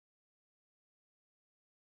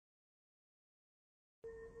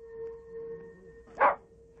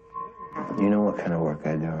You know what kind of work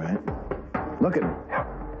I do, right? Look at me.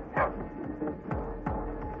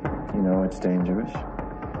 You know it's dangerous.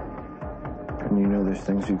 And you know there's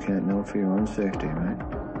things you can't know for your own safety, right?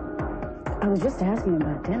 I was just asking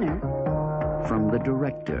about dinner. From the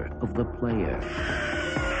director of The Player.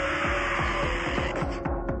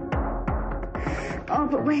 Oh,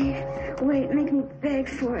 but wait, make me beg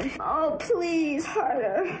for it. Oh, please,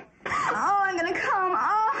 harder. Oh, I'm gonna come.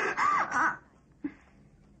 Oh.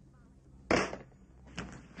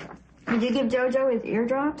 Did you give JoJo his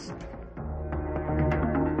eardrops?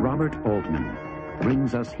 Robert Altman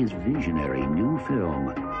brings us his visionary new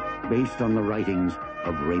film based on the writings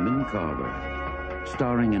of Raymond Carver,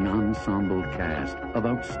 starring an ensemble cast of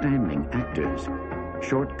outstanding actors.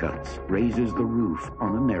 Shortcuts raises the roof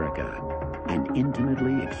on America and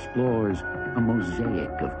intimately explores a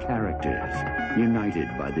mosaic of characters united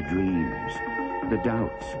by the dreams, the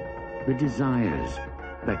doubts, the desires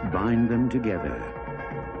that bind them together.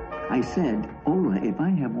 I said, Ola, if I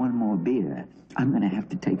have one more beer, I'm going to have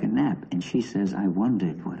to take a nap. And she says, I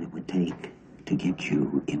wondered what it would take to get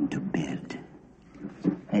you into bed.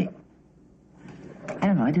 Hey, I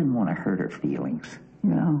don't know, I didn't want to hurt her feelings,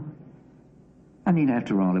 you know? I mean,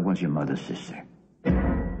 after all, it was your mother's sister.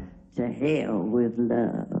 To hell with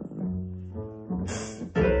love.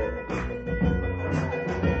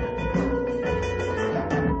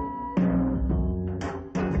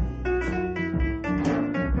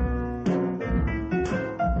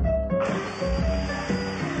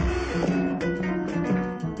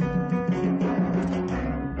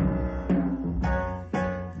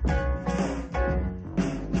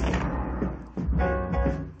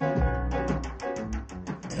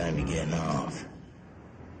 Time to get off.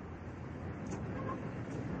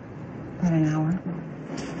 About an hour.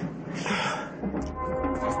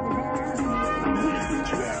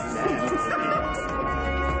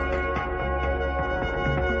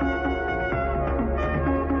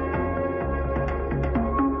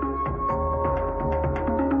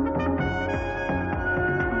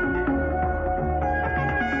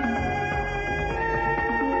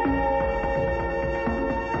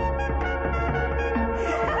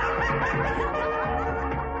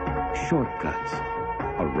 Shortcuts,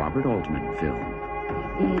 a Robert Altman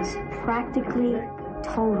film. Is practically,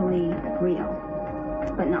 totally real,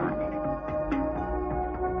 but not.